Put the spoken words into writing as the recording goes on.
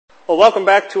Well, welcome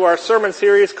back to our sermon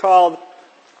series called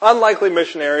Unlikely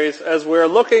Missionaries, as we're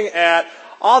looking at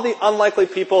all the unlikely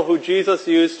people who Jesus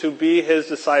used to be his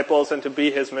disciples and to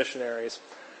be his missionaries.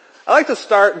 I'd like to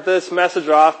start this message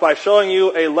off by showing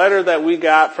you a letter that we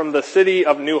got from the city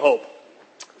of New Hope.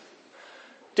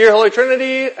 Dear Holy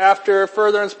Trinity, after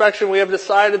further inspection, we have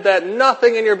decided that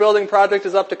nothing in your building project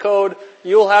is up to code.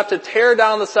 You will have to tear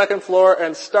down the second floor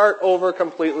and start over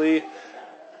completely.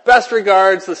 Best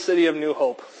regards, the city of New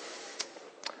Hope.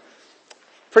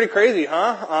 Pretty crazy,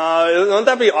 huh? Wouldn't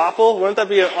that be awful? Wouldn't that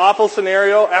be an awful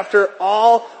scenario? After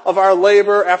all of our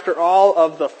labor, after all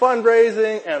of the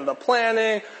fundraising and the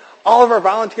planning, all of our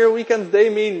volunteer weekends, they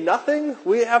mean nothing.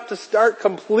 We have to start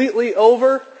completely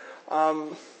over.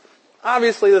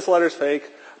 Obviously this letter's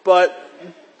fake, but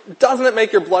doesn't it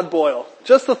make your blood boil?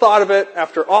 Just the thought of it,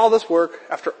 after all this work,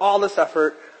 after all this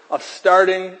effort, of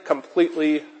starting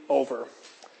completely over.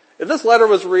 If this letter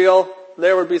was real,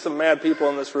 there would be some mad people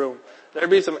in this room. There'd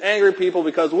be some angry people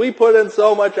because we put in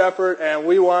so much effort and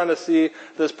we want to see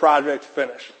this project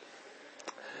finish.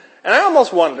 And I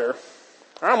almost wonder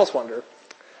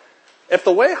if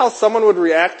the way how someone would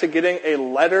react to getting a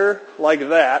letter like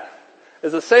that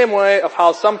is the same way of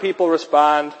how some people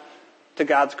respond to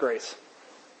God's grace.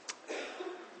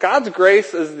 God's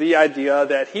grace is the idea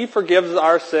that he forgives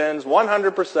our sins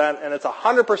 100%, and it's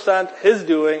 100% his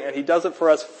doing, and he does it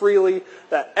for us freely,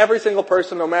 that every single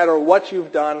person, no matter what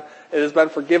you've done, it has been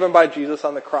forgiven by Jesus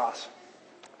on the cross.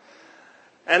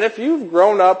 And if you've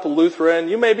grown up Lutheran,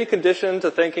 you may be conditioned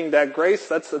to thinking that grace,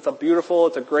 it's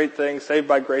a great thing, saved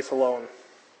by grace alone.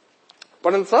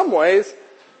 But in some ways,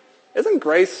 isn't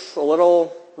grace a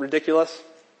little ridiculous?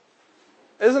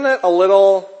 Isn't it a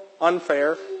little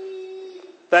unfair?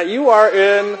 That you are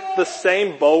in the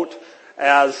same boat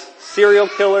as serial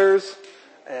killers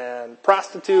and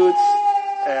prostitutes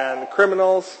and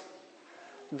criminals,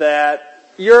 that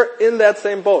you're in that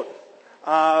same boat.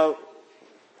 How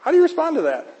do you respond to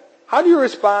that? How do you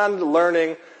respond to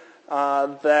learning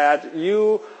that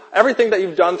everything that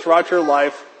you've done throughout your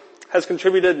life has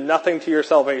contributed nothing to your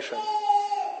salvation?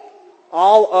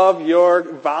 All of your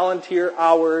volunteer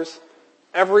hours,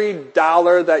 every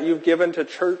dollar that you've given to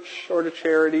church or to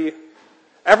charity,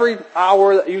 every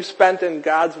hour that you spent in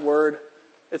God's Word,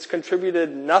 it's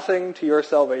contributed nothing to your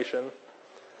salvation.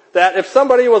 That if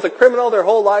somebody was a criminal their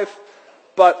whole life,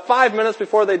 but 5 minutes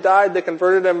before they died, they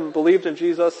converted and believed in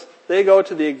Jesus, they go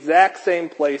to the exact same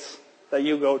place that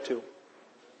you go to.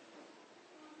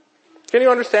 Can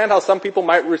you understand how some people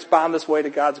might respond this way to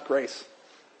God's grace?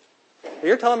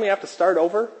 You're telling me I have to start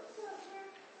over?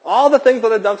 All the things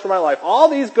that I've done for my life, all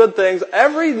these good things,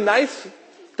 every nice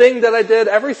thing that I did,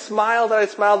 every smile that I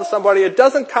smiled to somebody, it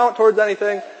doesn't count towards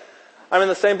anything. I'm in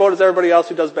the same boat as everybody else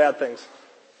who does bad things.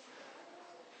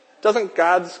 Doesn't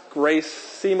God's grace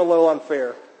seem a little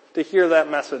unfair to hear that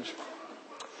message?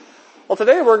 Well,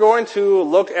 today we're going to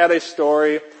look at a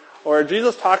story where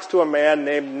Jesus talks to a man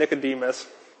named Nicodemus.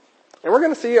 And we're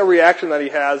going to see a reaction that he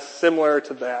has similar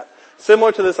to that.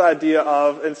 Similar to this idea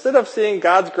of, instead of seeing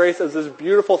God's grace as this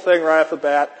beautiful thing right off the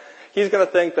bat, he's going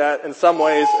to think that in some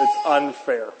ways it's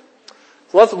unfair.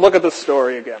 So let's look at this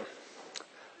story again.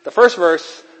 The first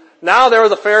verse, now there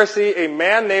was a Pharisee, a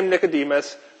man named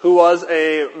Nicodemus, who was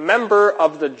a member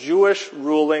of the Jewish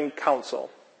ruling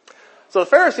council. So the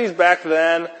Pharisees back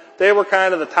then, they were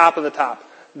kind of the top of the top.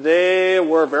 They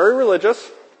were very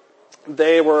religious,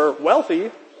 they were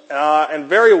wealthy, and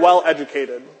very well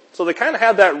educated. So they kind of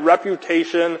had that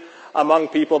reputation among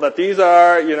people that these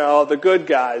are, the good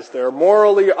guys. They're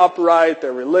morally upright,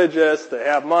 they're religious, they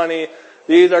have money.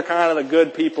 These are kind of the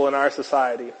good people in our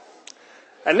society.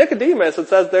 And Nicodemus, it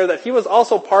says there that he was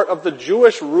also part of the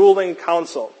Jewish ruling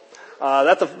council.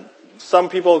 Some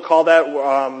people call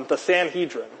that the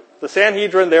Sanhedrin. The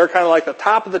Sanhedrin, they're kind of like the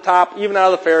top of the top, even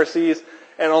out of the Pharisees,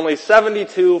 and only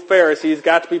 72 Pharisees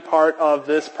got to be part of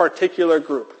this particular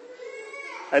group.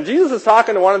 And Jesus is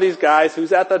talking to one of these guys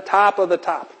who's at the top of the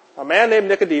top. A man named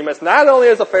Nicodemus, not only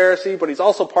is a Pharisee, but he's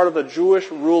also part of the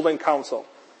Jewish ruling council.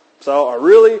 So a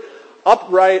really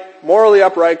upright, morally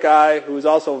upright guy who's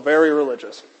also very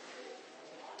religious.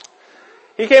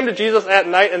 He came to Jesus at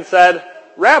night and said,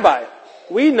 "Rabbi,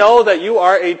 we know that you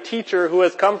are a teacher who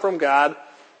has come from God,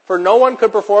 for no one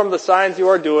could perform the signs you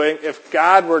are doing if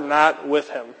God were not with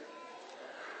him."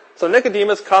 So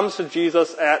Nicodemus comes to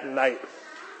Jesus at night.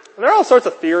 And there are all sorts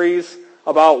of theories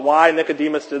about why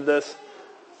Nicodemus did this.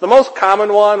 The most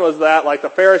common one was that, the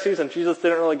Pharisees and Jesus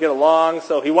didn't really get along,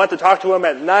 so he went to talk to him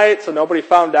at night so nobody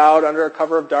found out under a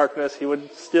cover of darkness. He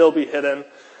would still be hidden.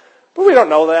 But we don't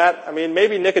know that.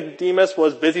 Maybe Nicodemus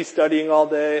was busy studying all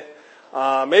day.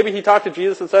 Maybe he talked to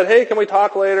Jesus and said, hey, can we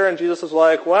talk later? And Jesus was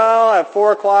like, well, at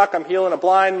 4 o'clock, I'm healing a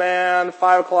blind man.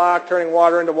 5 o'clock, turning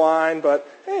water into wine. But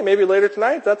hey, maybe later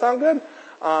tonight. Does that sound good?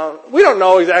 We don't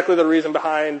know exactly the reason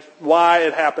behind why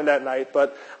it happened at night,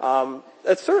 but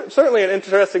it's certainly an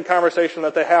interesting conversation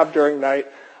that they have during night.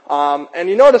 And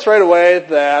you notice right away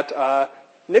that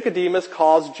Nicodemus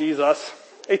calls Jesus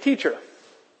a teacher.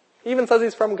 He even says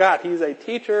he's from God. He's a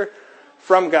teacher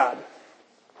from God.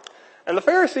 And the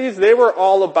Pharisees, they were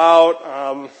all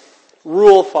about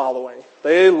rule following.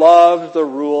 They loved the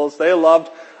rules. They loved,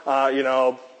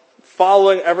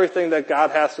 following everything that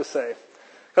God has to say.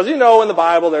 Because in the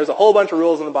Bible, there's a whole bunch of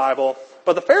rules in the Bible.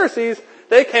 But the Pharisees,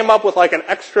 they came up with like an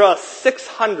extra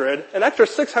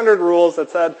 600 rules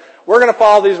that said, we're going to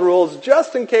follow these rules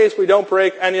just in case we don't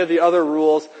break any of the other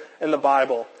rules in the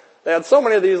Bible. They had so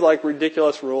many of these like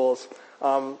ridiculous rules.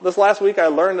 This last week I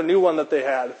learned a new one that they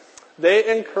had.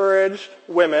 They encouraged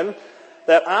women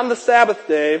that on the Sabbath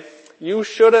day, you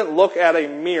shouldn't look at a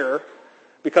mirror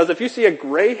because if you see a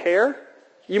gray hair,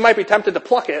 you might be tempted to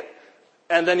pluck it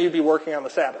and then you'd be working on the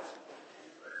Sabbath.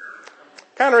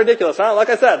 Kind of ridiculous, huh? Like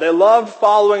I said, they loved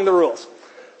following the rules.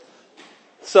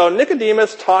 So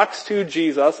Nicodemus talks to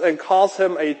Jesus and calls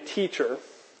him a teacher.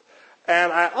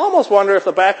 And I almost wonder if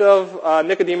the back of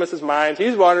Nicodemus' mind,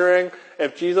 he's wondering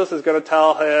if Jesus is going to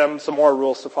tell him some more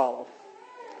rules to follow.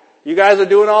 You guys are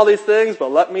doing all these things,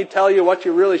 but let me tell you what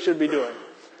you really should be doing.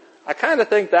 I kind of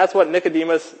think that's what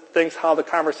Nicodemus thinks how the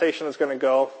conversation is going to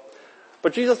go.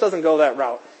 But Jesus doesn't go that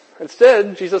route.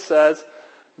 Instead, Jesus says,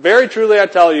 very truly I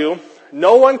tell you,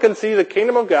 no one can see the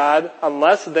kingdom of God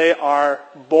unless they are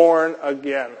born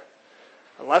again.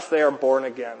 Unless they are born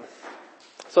again.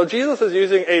 So Jesus is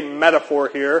using a metaphor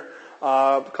here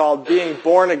called being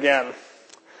born again.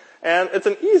 And it's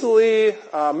an easily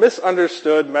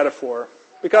misunderstood metaphor.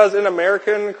 Because in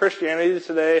American Christianity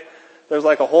today, there's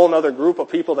like a whole other group of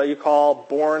people that you call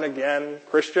born again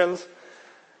Christians.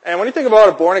 And when you think about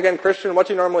a born again Christian, what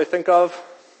do you normally think of?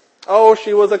 Oh,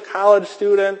 she was a college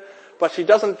student, but she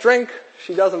doesn't drink,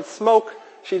 she doesn't smoke,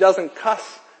 she doesn't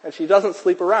cuss, and she doesn't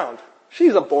sleep around.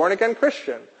 She's a born again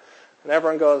Christian. And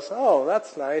everyone goes, oh,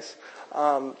 that's nice.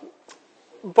 But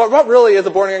what really is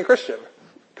a born again Christian?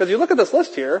 Because you look at this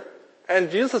list here, and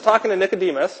Jesus is talking to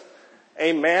Nicodemus,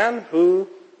 a man who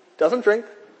doesn't drink,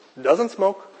 doesn't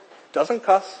smoke, doesn't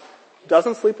cuss,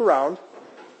 doesn't sleep around,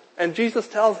 and Jesus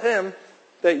tells him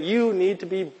that you need to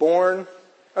be born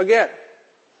again.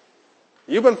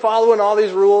 You've been following all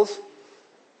these rules.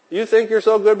 You think you're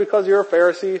so good because you're a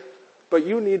Pharisee, but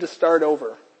you need to start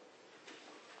over.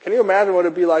 Can you imagine what it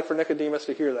would be like for Nicodemus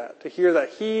to hear that? To hear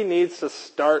that he needs to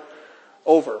start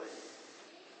over.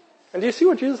 And do you see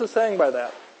what Jesus is saying by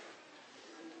that?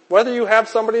 Whether you have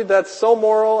somebody that's so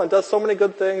moral and does so many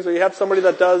good things, or you have somebody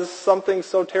that does something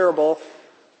so terrible,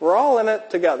 we're all in it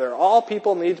together. All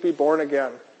people need to be born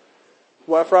again.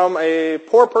 Well, from a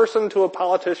poor person to a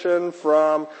politician,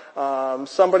 from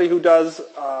somebody who does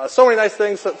so many nice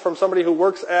things, from somebody who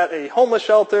works at a homeless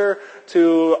shelter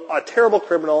to a terrible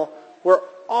criminal, we're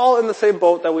all in the same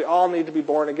boat that we all need to be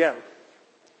born again.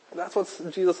 That's what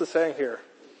Jesus is saying here.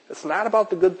 It's not about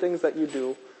the good things that you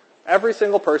do. Every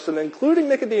single person, including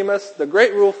Nicodemus, the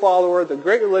great rule follower, the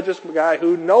great religious guy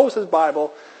who knows his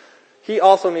Bible, he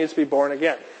also needs to be born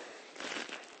again.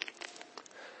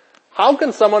 How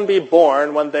can someone be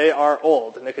born when they are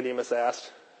old? Nicodemus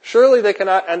asked. Surely they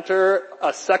cannot enter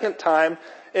a second time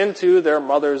into their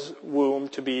mother's womb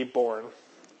to be born.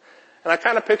 And I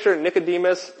kind of picture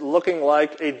Nicodemus looking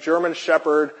like a German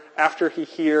shepherd after he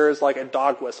hears like a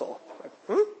dog whistle.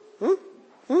 Like,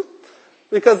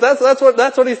 Because that's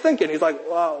what he's thinking. He's like,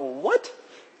 what?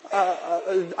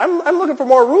 I'm looking for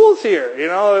more rules here. You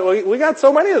know, we got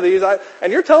so many of these,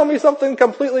 and you're telling me something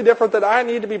completely different, that I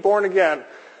need to be born again.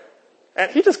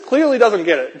 And he just clearly doesn't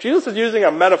get it. Jesus is using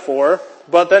a metaphor,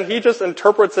 but then he just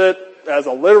interprets it as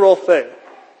a literal thing.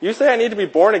 You say I need to be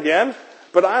born again,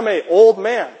 but I'm an old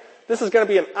man. This is going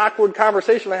to be an awkward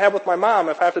conversation I have with my mom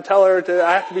if I have to tell her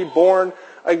I have to be born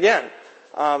again.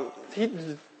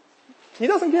 He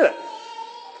doesn't get it.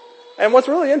 And what's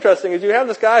really interesting is you have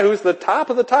this guy who's the top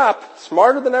of the top,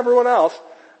 smarter than everyone else,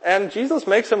 and Jesus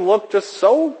makes him look just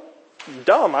so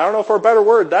dumb. I don't know for a better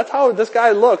word. That's how this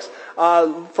guy looks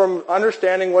from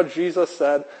understanding what Jesus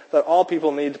said, that all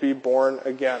people need to be born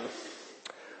again.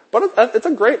 But it's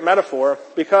a great metaphor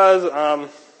because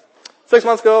 6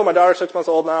 months ago, my daughter's 6 months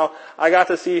old now, I got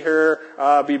to see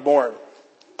her be born.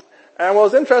 And what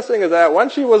was interesting is that when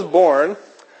she was born,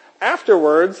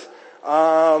 afterwards,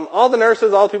 all the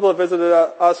nurses, all the people that visited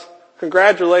us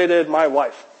congratulated my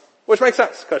wife, Which makes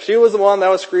sense, because she was the one that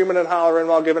was screaming and hollering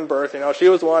while giving birth. She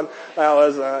was the one that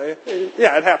was, it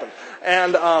happened.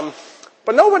 And,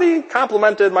 but nobody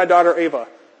complimented my daughter Ava.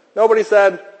 Nobody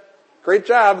said, great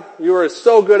job, you were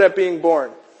so good at being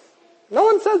born. No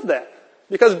one says that,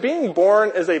 because being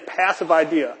born is a passive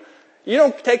idea. You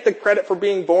don't take the credit for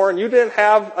being born. You didn't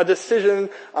have a decision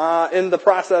in the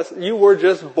process. You were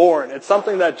just born. It's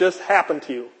something that just happened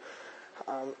to you.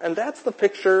 And that's the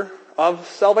picture of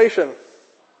salvation.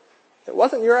 It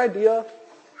wasn't your idea.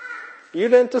 You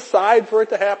didn't decide for it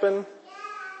to happen.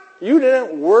 You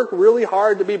didn't work really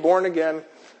hard to be born again.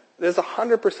 It is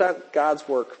 100% God's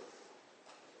work.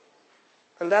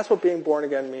 And that's what being born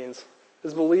again means,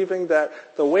 is believing that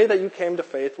the way that you came to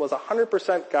faith was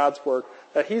 100% God's work,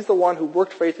 that He's the one who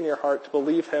worked faith in your heart to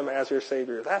believe Him as your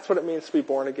Savior. That's what it means to be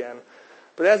born again.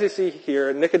 But as you see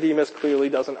here, Nicodemus clearly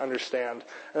doesn't understand.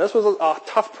 And this was a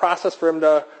tough process for him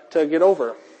to get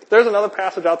over. There's another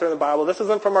passage out there in the Bible. This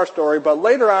isn't from our story, but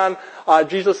later on,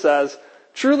 Jesus says,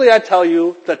 truly I tell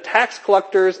you, the tax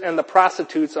collectors and the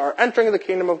prostitutes are entering the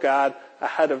kingdom of God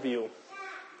ahead of you.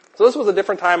 So this was a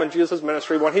different time in Jesus'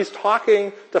 ministry when He's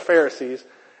talking to Pharisees.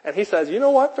 And He says, you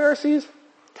know what, Pharisees?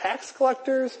 Tax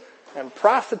collectors and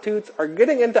prostitutes are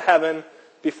getting into heaven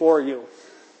before you.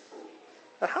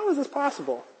 Now, how is this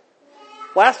possible?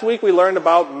 Last week we learned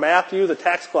about Matthew, the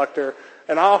tax collector,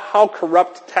 and how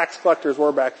corrupt tax collectors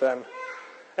were back then.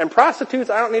 And prostitutes,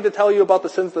 I don't need to tell you about the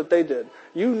sins that they did.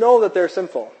 You know that they're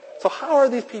sinful. So how are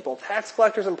these people, tax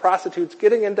collectors and prostitutes,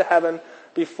 getting into heaven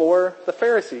before the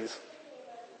Pharisees?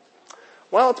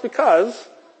 Well, it's because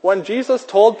when Jesus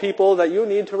told people that you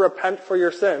need to repent for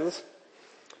your sins,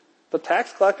 the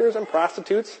tax collectors and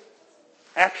prostitutes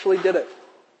actually did it.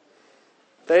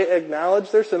 They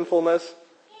acknowledged their sinfulness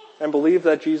and believed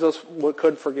that Jesus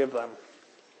could forgive them.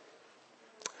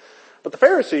 But the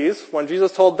Pharisees, when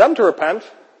Jesus told them to repent,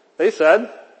 they said,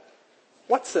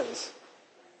 what sins?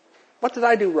 What did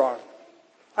I do wrong?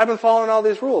 I've been following all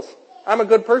these rules. I'm a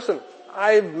good person.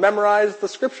 I've memorized the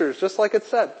scriptures just like it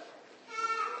said.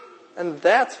 And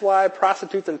that's why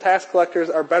prostitutes and tax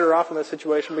collectors are better off in this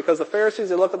situation, because the Pharisees,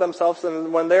 they look at themselves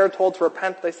and when they are told to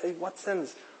repent, they say, what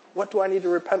sins? What do I need to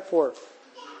repent for?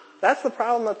 That's the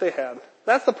problem that they had.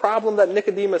 That's the problem that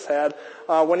Nicodemus had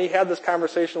when he had this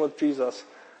conversation with Jesus.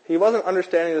 He wasn't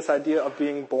understanding this idea of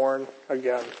being born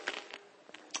again.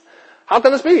 How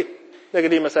can this be?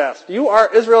 Nicodemus asked. You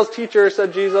are Israel's teacher,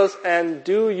 said Jesus, and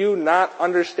do you not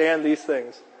understand these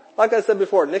things? Like I said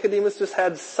before, Nicodemus just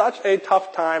had such a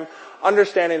tough time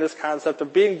understanding this concept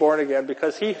of being born again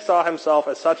because he saw himself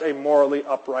as such a morally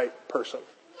upright person.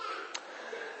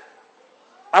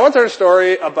 I once heard a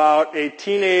story about a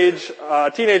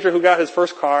teenager who got his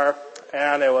first car,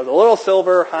 and it was a little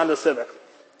silver Honda Civic.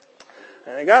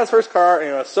 And he got his first car, and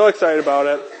he was so excited about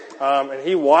it, and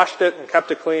he washed it and kept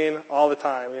it clean all the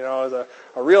time. It was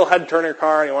a real head-turner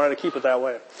car, and he wanted to keep it that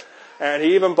way. And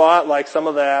he even bought some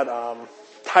of that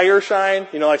tire shine,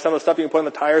 like some of the stuff you can put in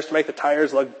the tires to make the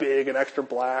tires look big and extra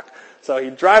black. So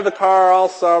he'd drive the car all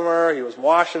summer, he was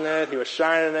washing it, he was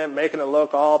shining it, making it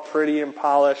look all pretty and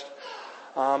polished.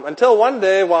 Until one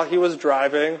day while he was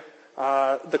driving,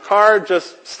 the car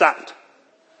just stopped.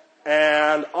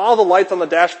 And all the lights on the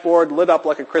dashboard lit up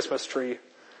like a Christmas tree.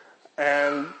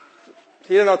 And he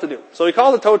didn't know what to do. So he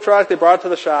called the tow truck, they brought it to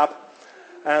the shop,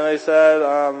 and they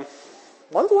said,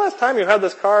 when's the last time you had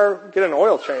this car get an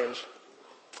oil change?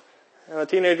 And the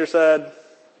teenager said,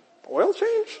 oil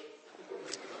change?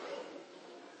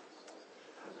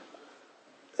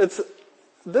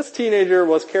 This teenager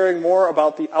was caring more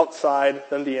about the outside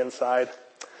than the inside.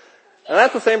 And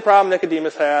that's the same problem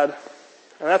Nicodemus had.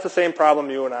 And that's the same problem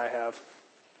you and I have.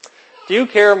 Do you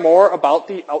care more about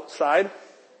the outside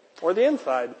or the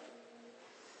inside?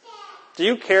 Do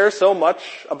you care so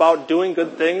much about doing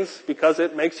good things because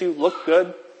it makes you look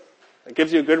good? It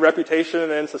gives you a good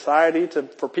reputation in society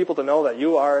for people to know that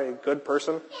you are a good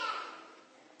person?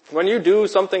 When you do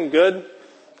something good,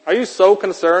 are you so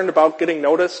concerned about getting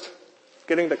noticed,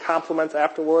 getting the compliments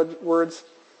afterwards?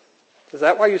 Is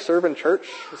that why you serve in church?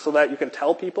 So that you can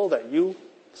tell people that you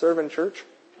serve in church?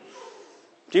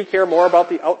 Do you care more about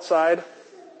the outside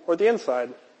or the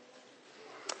inside?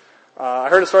 I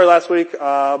heard a story last week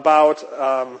about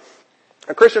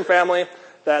a Christian family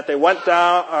that they went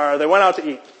out to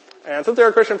eat. And since they're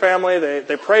a Christian family,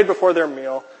 they prayed before their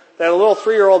meal. They had a little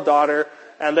 3-year-old daughter,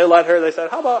 and they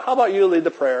said, how about you lead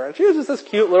the prayer? And she was just this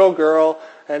cute little girl,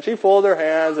 and she folded her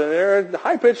hands, and in her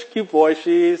high-pitched, cute voice,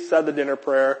 she said the dinner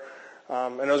prayer,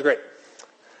 and it was great.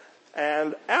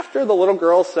 And after the little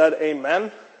girl said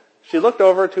amen, she looked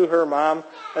over to her mom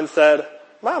and said,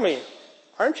 Mommy,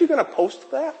 aren't you going to post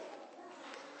that?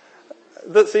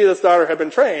 this daughter had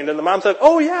been trained. And the mom said,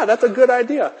 oh yeah, that's a good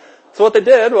idea. So what they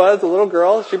did was the little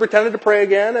girl, she pretended to pray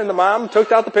again, and the mom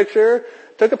took out the picture,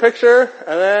 took a picture,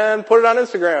 and then put it on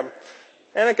Instagram.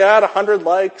 And it got 100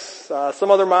 likes.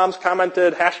 Some other moms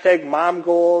commented,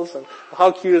 #momgoals, and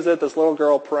how cute is it, this little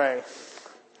girl praying.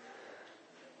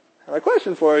 And my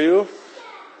question for you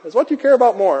is, what do you care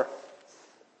about more?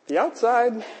 The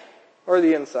outside or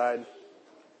the inside?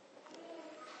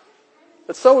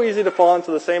 It's so easy to fall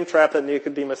into the same trap that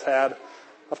Nicodemus had,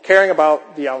 of caring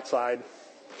about the outside.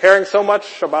 Caring so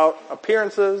much about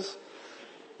appearances,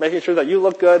 making sure that you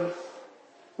look good,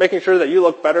 making sure that you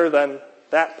look better than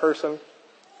that person.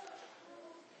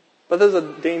 But there's a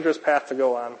dangerous path to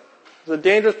go on. There's a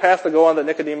dangerous path to go on that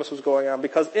Nicodemus was going on,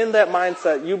 because in that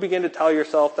mindset, you begin to tell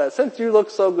yourself that since you look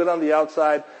so good on the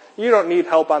outside, you don't need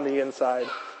help on the inside.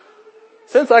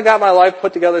 Since I got my life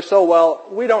put together so well,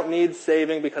 we don't need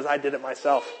saving because I did it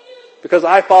myself. Because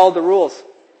I followed the rules.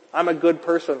 I'm a good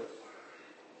person.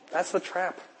 That's the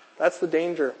trap. That's the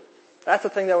danger. That's the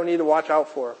thing that we need to watch out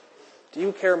for. Do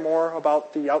you care more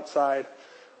about the outside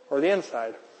or the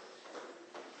inside?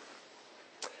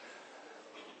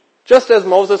 Just as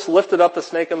Moses lifted up the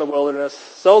snake in the wilderness,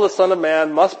 so the Son of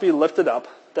Man must be lifted up,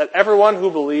 that everyone who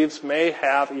believes may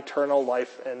have eternal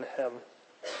life in him.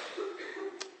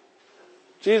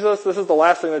 This is the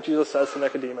last thing that Jesus says to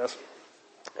Nicodemus.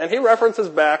 And he references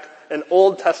back an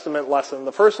Old Testament lesson,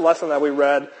 the first lesson that we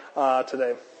read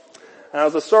today. And it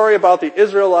was a story about the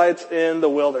Israelites in the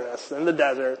wilderness, in the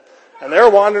desert. And they were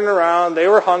wandering around, they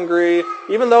were hungry.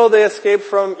 Even though they escaped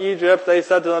from Egypt, they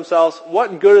said to themselves,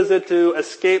 what good is it to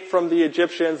escape from the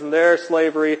Egyptians and their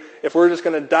slavery if we're just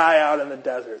going to die out in the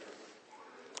desert?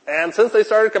 And since they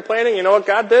started complaining, you know what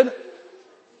God did?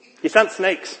 He sent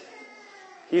snakes.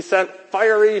 He sent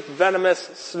fiery, venomous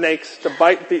snakes to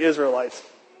bite the Israelites.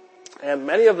 And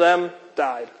many of them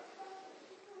died.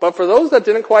 But for those that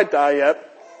didn't quite die yet,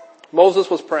 Moses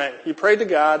was praying. He prayed to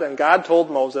God, and God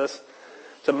told Moses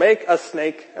to make a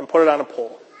snake and put it on a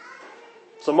pole.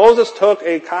 So Moses took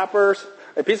a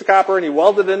piece of copper, and he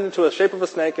welded it into the shape of a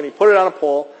snake, and he put it on a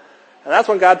pole. And that's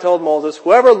when God told Moses,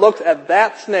 whoever looks at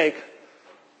that snake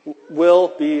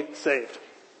will be saved.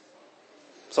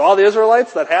 So all the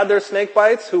Israelites that had their snake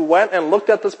bites, who went and looked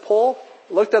at this pole,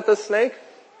 looked at this snake,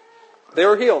 they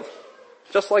were healed.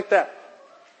 Just like that.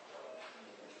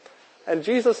 And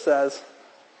Jesus says,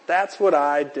 that's what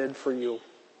I did for you.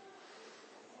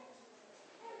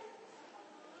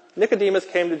 Nicodemus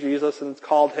came to Jesus and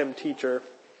called him teacher.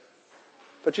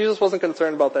 But Jesus wasn't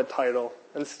concerned about that title.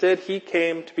 Instead, he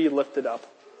came to be lifted up.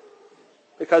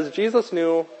 Because Jesus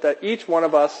knew that each one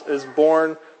of us is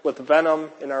born with venom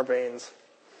in our veins.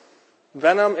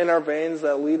 Venom in our veins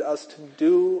that lead us to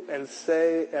do and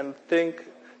say and think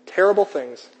terrible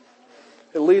things.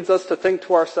 It leads us to think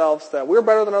to ourselves that we're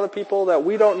better than other people, that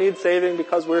we don't need saving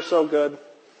because we're so good.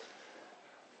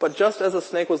 But just as a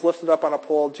snake was lifted up on a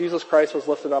pole, Jesus Christ was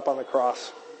lifted up on the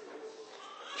cross.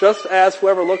 Just as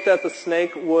whoever looked at the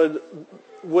snake would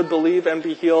believe and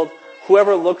be healed,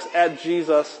 whoever looks at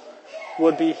Jesus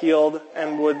would be healed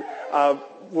and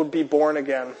would be born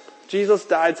again. Jesus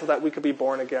died so that we could be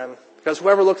born again. Because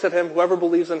whoever looks at him, whoever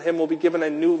believes in him will be given a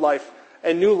new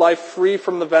life free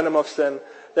from the venom of sin,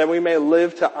 that we may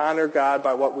live to honor God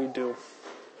by what we do.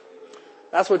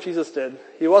 That's what Jesus did.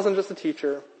 He wasn't just a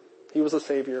teacher. He was a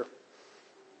savior.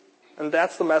 And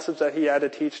that's the message that he had to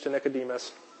teach to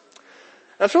Nicodemus.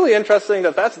 That's really interesting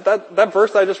that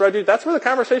verse that I just read you, that's where the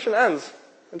conversation ends.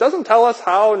 It doesn't tell us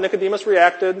how Nicodemus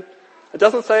reacted. It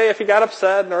doesn't say if he got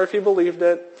upset nor if he believed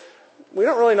it. We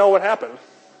don't really know what happened.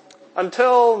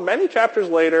 Until many chapters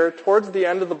later, towards the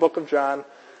end of the book of John,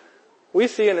 we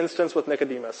see an instance with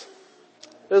Nicodemus.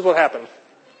 This is what happened.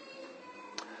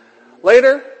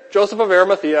 Later, Joseph of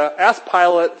Arimathea asked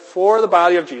Pilate for the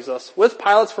body of Jesus. With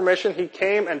Pilate's permission, he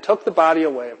came and took the body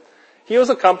away. He was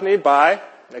accompanied by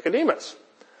Nicodemus,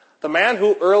 the man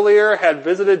who earlier had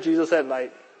visited Jesus at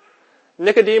night.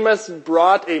 Nicodemus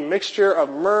brought a mixture of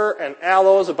myrrh and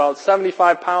aloes, about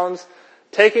 75 pounds.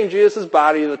 Taking Jesus'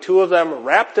 body, the two of them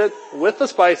wrapped it with the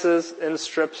spices in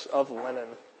strips of linen.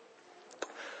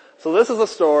 So this is a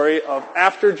story of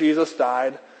after Jesus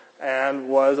died and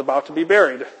was about to be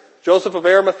buried. Joseph of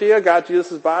Arimathea got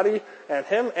Jesus' body, and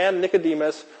him and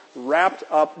Nicodemus wrapped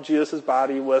up Jesus'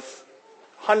 body with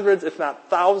hundreds, if not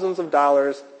thousands of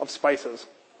dollars of spices.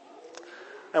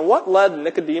 And what led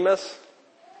Nicodemus,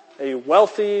 a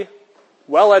wealthy,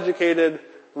 well-educated,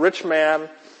 rich man,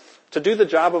 to do the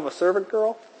job of a servant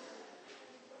girl?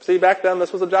 See, back then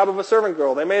this was the job of a servant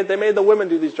girl. They made the women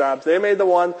do these jobs. They were the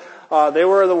ones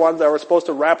that were supposed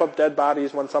to wrap up dead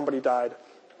bodies when somebody died.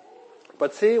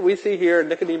 But we see here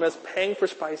Nicodemus paying for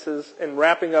spices and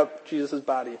wrapping up Jesus'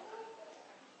 body.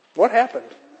 What happened?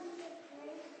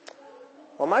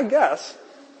 Well, my guess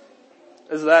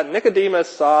is that Nicodemus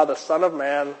saw the Son of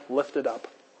Man lifted up,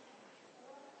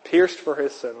 pierced for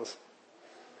his sins.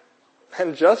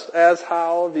 And just as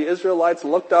how the Israelites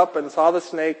looked up and saw the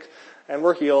snake and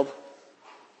were healed,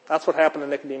 that's what happened to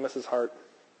Nicodemus' heart.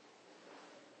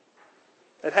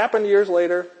 It happened years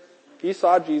later. He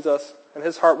saw Jesus, and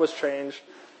his heart was changed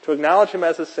to acknowledge him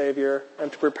as his Savior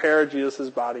and to prepare Jesus'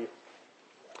 body.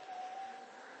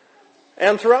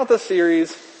 And throughout this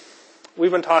series,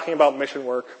 we've been talking about mission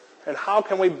work and how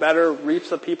can we better reach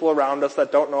the people around us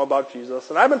that don't know about Jesus.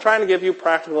 And I've been trying to give you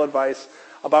practical advice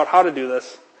about how to do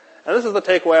this. And this is the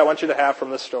takeaway I want you to have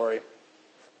from this story.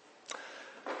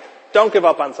 Don't give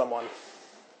up on someone.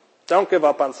 Don't give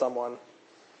up on someone.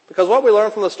 Because what we learn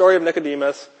from the story of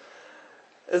Nicodemus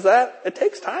is that it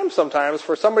takes time sometimes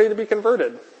for somebody to be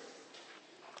converted.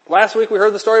 Last week we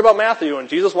heard the story about Matthew, and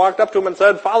Jesus walked up to him and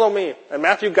said, "Follow me." And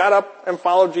Matthew got up and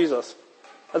followed Jesus.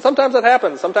 And sometimes that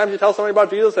happens. Sometimes you tell somebody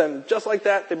about Jesus, and just like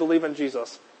that, they believe in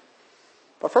Jesus.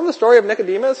 But from the story of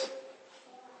Nicodemus,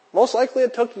 most likely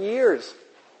it took years.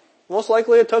 Most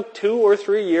likely it took 2 or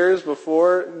 3 years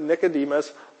before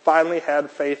Nicodemus finally had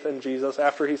faith in Jesus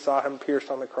after he saw him pierced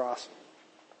on the cross.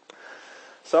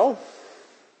 So,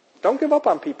 don't give up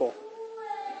on people.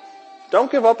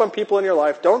 Don't give up on people in your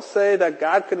life. Don't say that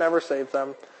God could never save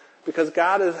them, because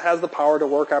God has the power to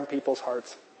work on people's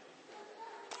hearts.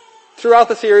 Throughout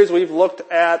the series, we've looked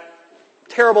at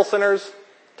terrible sinners,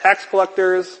 tax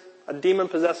collectors, a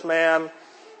demon-possessed man,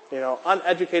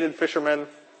 uneducated fishermen.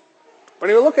 When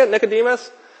you look at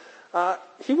Nicodemus,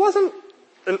 he wasn't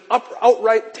an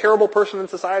outright terrible person in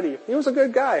society. He was a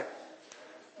good guy.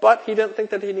 But he didn't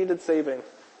think that he needed saving.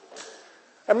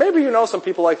 And maybe you know some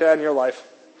people like that in your life.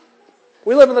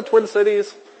 We live in the Twin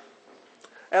Cities,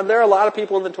 and there are a lot of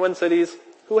people in the Twin Cities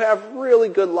who have really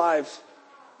good lives.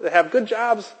 They have good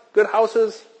jobs, good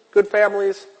houses, good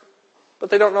families, but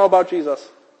they don't know about Jesus.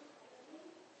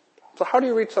 So how do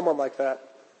you reach someone like that?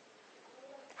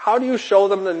 How do you show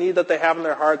them the need that they have in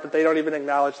their heart that they don't even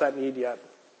acknowledge that need yet?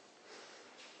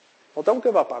 Well, don't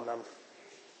give up on them.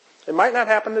 It might not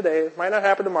happen today. It might not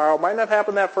happen tomorrow. It might not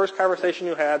happen that first conversation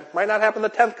you had. It might not happen the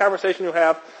 10th conversation you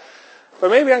have. But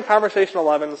maybe on conversation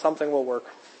 11, something will work.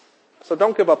 So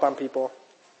don't give up on people.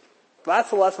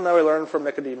 That's the lesson that we learned from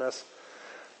Nicodemus.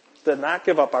 To not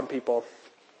give up on people.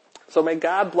 So may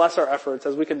God bless our efforts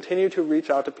as we continue to reach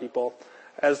out to people.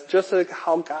 As just like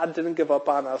how God didn't give up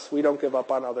on us, we don't give up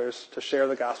on others to share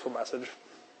the gospel message.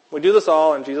 We do this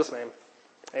all in Jesus' name.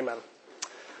 Amen.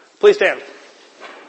 Please stand.